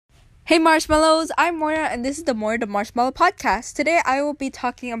Hey marshmallows, I'm Moira and this is the Moira the Marshmallow podcast. Today I will be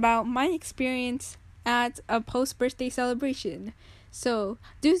talking about my experience at a post-birthday celebration. So,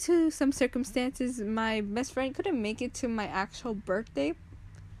 due to some circumstances, my best friend couldn't make it to my actual birthday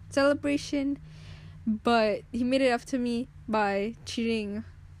celebration, but he made it up to me by treating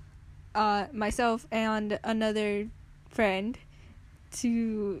myself and another friend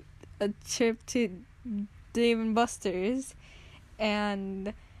to a trip to Dave & Buster's.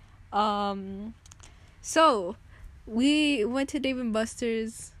 And so we went to Dave &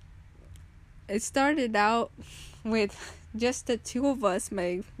 Buster's. It started out with just the two of us,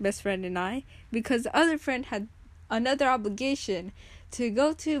 my best friend and I, because the other friend had another obligation to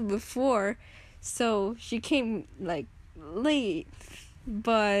go to before, so she came late,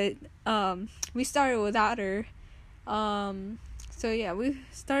 but we started without her. So yeah, we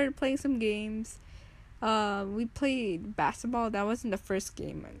started playing some games. We played basketball. That wasn't the first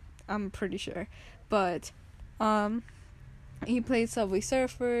game, I'm pretty sure, but he played Subway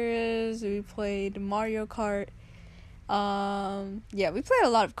Surfers. We played Mario Kart. Yeah, we played a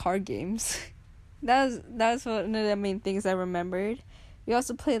lot of card games. That's one of the main things I remembered. We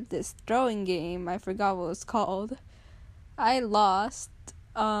also played this throwing game. I forgot what it was called. I lost,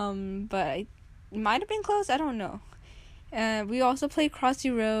 but it might have been close. I don't know. We also played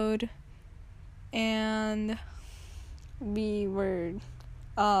Crossy Road, and we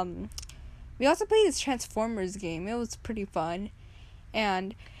also played this Transformers game. It was pretty fun.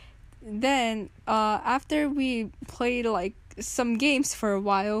 And then after we played some games for a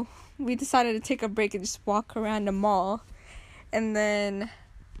while, we decided to take a break and just walk around the mall. And then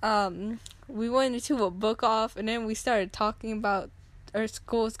we went into a book off, and then we started talking about our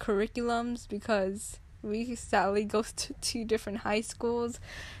school's curriculums, because we sadly go to two different high schools.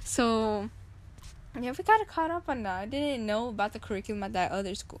 So yeah, we got caught up on that. I didn't know about the curriculum at that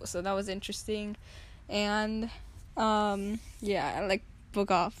other school, so that was interesting. And yeah, I like Book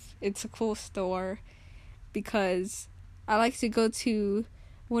Off. It's a cool store because I like to go to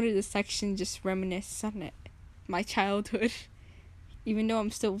one of the sections, just reminisce on it, my childhood. Even though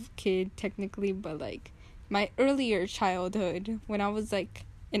I'm still a kid technically, but my earlier childhood when I was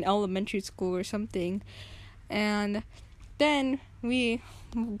in elementary school or something. And then we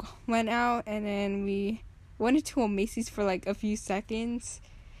went out, and then we went into a Macy's for a few seconds,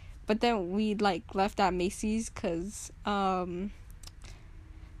 but then we left at Macy's because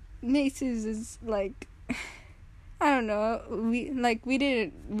Macy's is I don't know, we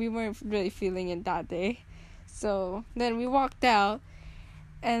weren't really feeling it that day. So then we walked out,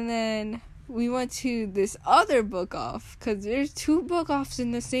 and then we went to this other book off, because there's two book offs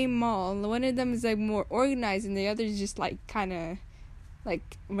in the same mall. One of them is more organized, and the other is just kind of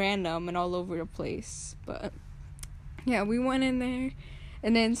random and all over the place. But yeah, we went in there,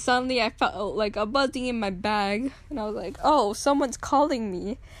 and then suddenly I felt a buzzing in my bag, and I was like, oh, someone's calling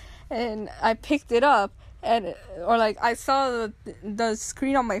me. And I picked it up, I saw the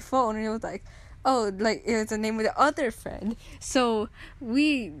screen on my phone, and it was oh, it was the name of the other friend. So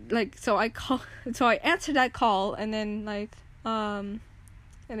so I answered that call, and then and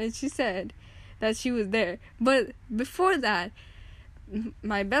then she said that she was there. But before that,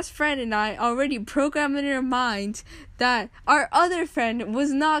 my best friend and I already programmed in our minds that our other friend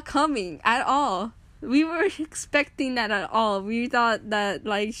was not coming at all. We weren't expecting that at all. We thought that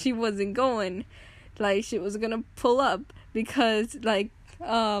she wasn't going, she was gonna pull up, because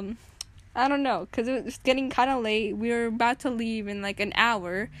I don't know, because it was getting kind of late. We were about to leave in an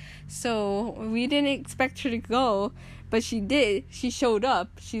hour, so we didn't expect her to go, but she did. She showed up.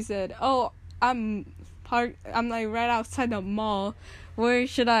 She said, oh, I'm right outside the mall. Where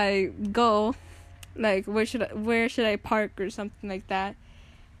should I go? Where should I park, or something like that?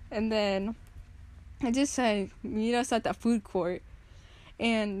 And then I just said, meet us at the food court.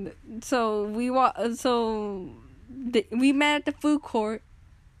 And so we met at the food court.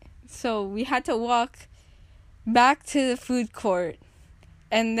 So we had to walk back to the food court,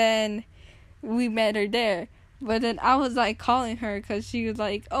 and then we met her there. But then I was calling her, because she was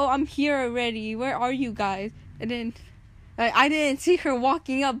oh, I'm here already. Where are you guys? And then I didn't see her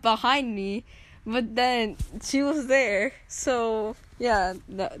walking up behind me, but then she was there. So yeah,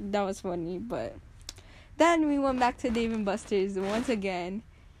 that was funny. But then we went back to Dave & Buster's once again,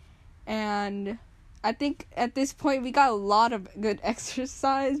 and I think at this point we got a lot of good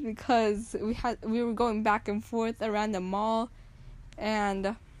exercise, because we were going back and forth around the mall,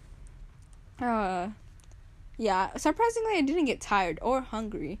 and yeah, surprisingly I didn't get tired or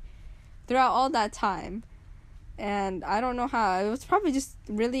hungry throughout all that time. And I don't know how. I was probably just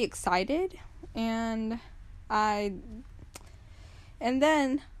really excited, and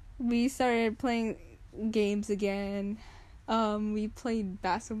then we started playing games again. We played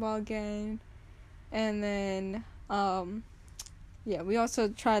basketball again, and then we also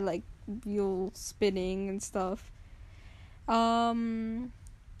tried like wheel spinning and stuff.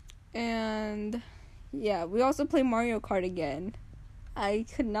 And yeah, we also played Mario Kart again. I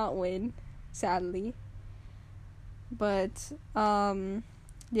could not win, sadly. But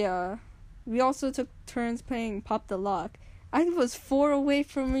yeah, we also took turns playing Pop the Lock. I was 4 away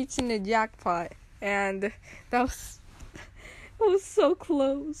from reaching the jackpot, and that was it was so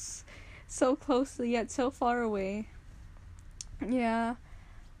close, yet so far away. Yeah,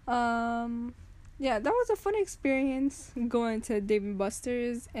 yeah, that was a fun experience going to Dave and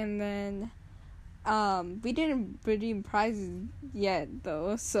Buster's, and then we didn't redeem prizes yet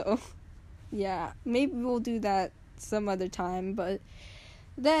though, so yeah, maybe we'll do that some other time. But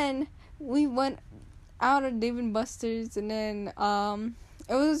then we went out of Dave and Buster's, and then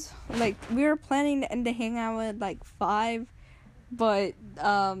it was like we were planning to end the hangout at like 5, but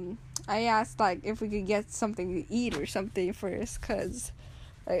I asked like if we could get something to eat or something first, cause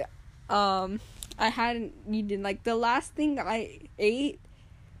like I hadn't eaten. Like the last thing I ate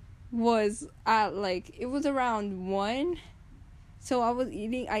was at like it was around 1. So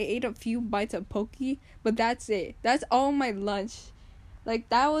I ate a few bites of poke, but that's it. That's all my lunch. Like,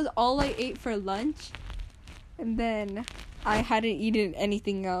 that was all I ate for lunch. And then I hadn't eaten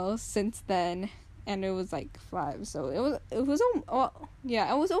anything else since then. And it was like 5. So it was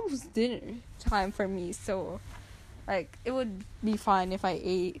almost dinner time for me. So, like, it would be fine if I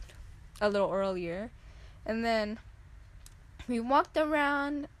ate a little earlier. And then we walked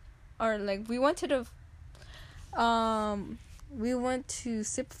around, or like, we went to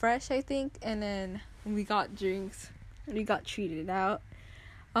Sip Fresh, I think, and then we got drinks. We got treated out.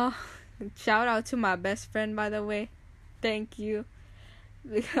 Shout out to my best friend, by the way. Thank you.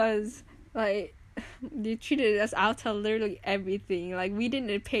 Because, like, they treated us out to literally everything. Like, we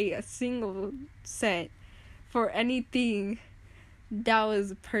didn't pay a single cent for anything that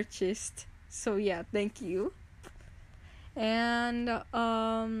was purchased. So, yeah, thank you. And,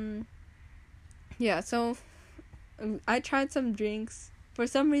 yeah, so I tried some drinks. For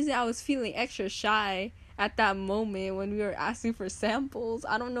some reason, I was feeling extra shy at that moment when we were asking for samples.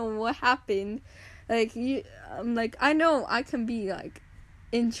 I don't know what happened. Like, I know I can be, like,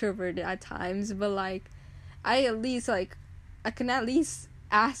 introverted at times, but, like, I can at least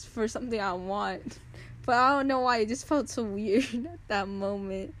ask for something I want. But I don't know why, it just felt so weird at that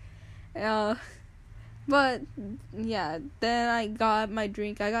moment. But, yeah, then I got my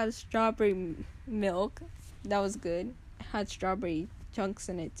drink. I got a strawberry milk. That was good. It had strawberry chunks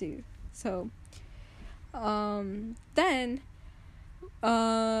in it, too. So, then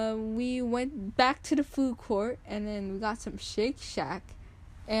we went back to the food court, and then we got some Shake Shack,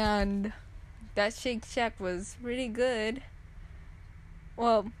 and that Shake Shack was really good.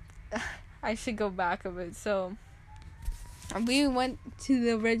 Well, I should go back a bit. So we went to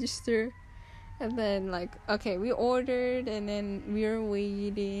the register, and then we ordered, and then we were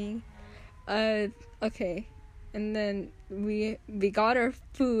waiting. And then we got our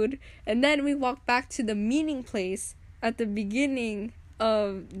food, and then we walked back to the meeting place at the beginning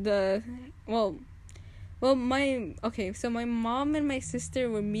of the, so my mom and my sister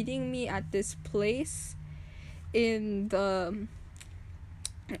were meeting me at this place in the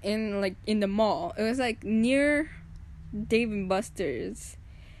mall. It was like near Dave and Buster's,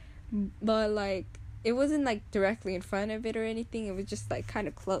 but like it wasn't like directly in front of it or anything. It was just like kind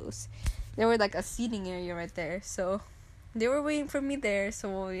of close. There were like a seating area right there, so they were waiting for me there.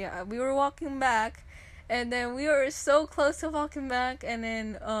 So yeah, we were walking back, and then we were so close to walking back, and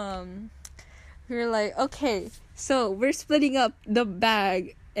then we were like, okay, so we're splitting up the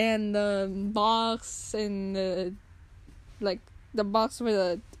bag and the box and the box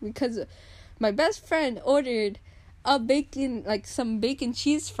because my best friend ordered some bacon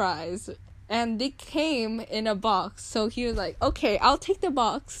cheese fries, and they came in a box. So he was like, okay, I'll take the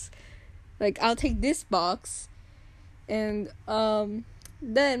box. I'll take this box. And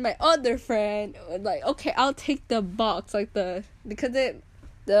then my other friend was like, okay, I'll take the box,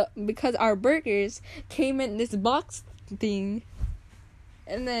 because our burgers came in this box thing.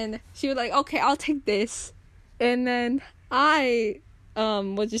 And then she was like, okay, I'll take this. And then I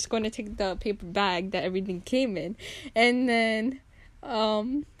was just going to take the paper bag that everything came in. And then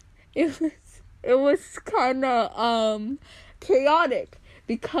it was kind of chaotic,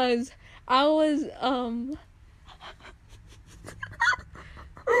 because I was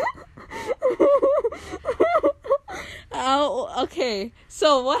okay,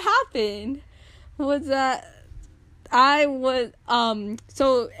 so what happened was that I was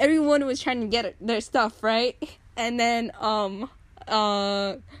so everyone was trying to get their stuff, right? And then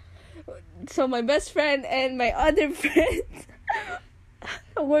so my best friend and my other friend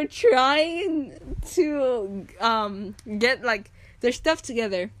were trying to get like their stuff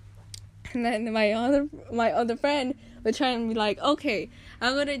together. And then my other friend was trying to be like, okay,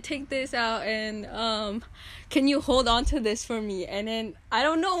 I'm gonna take this out and can you hold on to this for me? And then I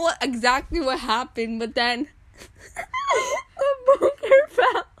don't know what happened, but then the burger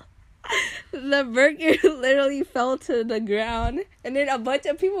fell. The burger literally fell to the ground, and then a bunch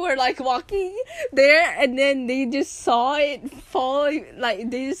of people were like walking there, and then they just saw it fall. Like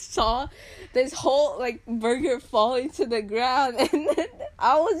they just saw this whole like burger falling to the ground, and then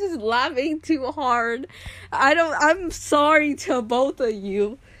I was just laughing too hard. I'm sorry to both of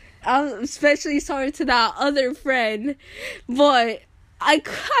you. I'm especially sorry to that other friend, but I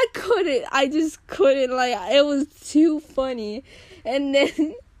couldn't. I just couldn't. Like, it was too funny, and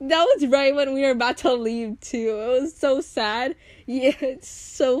then that was right when we were about to leave too. It was so sad. Yeah, it's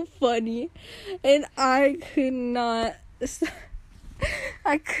so funny, and I couldn't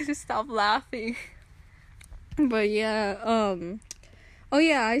stop laughing. But yeah, oh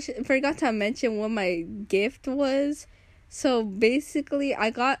yeah, I forgot to mention what my gift was. So basically, I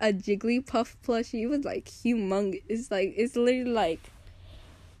got a Jigglypuff plushie. It was like humongous. It's literally like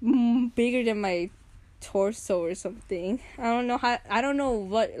bigger than my torso or something. I don't know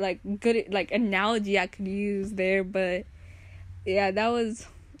what like good like analogy I could use there, but yeah, that was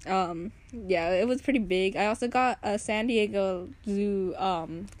yeah, it was pretty big. I also got a San Diego Zoo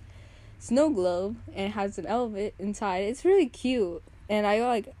snow globe, and it has an elephant inside. It's really cute, and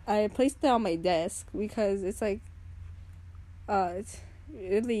I placed it on my desk because it's like it's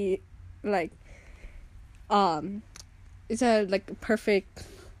really like it's a like perfect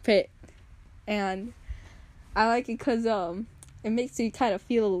fit, and I like it because it makes you kind of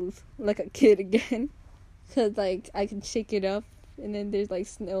feel like a kid again, because like I can shake it up and then there's like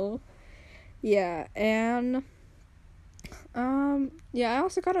snow. Yeah, and yeah, I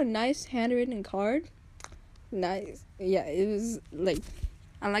also got a nice handwritten card. Nice. Yeah, it was like,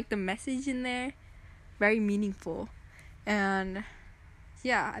 I like the message in there, very meaningful. And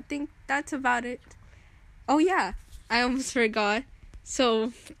yeah, I think that's about it. Oh yeah, I almost forgot.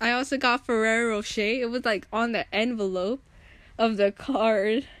 So I also got Ferrero Rocher. It was like on the envelope of the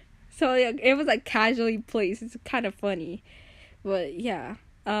card. So yeah, it was like casually placed. It's kind of funny. But yeah.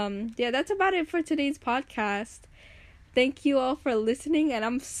 Yeah, that's about it for today's podcast. Thank you all for listening, and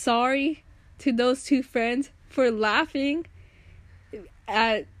I'm sorry to those two friends for laughing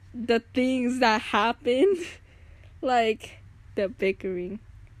at the things that happened. Like the bickering.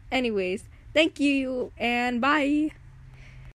 Anyways, thank you and bye.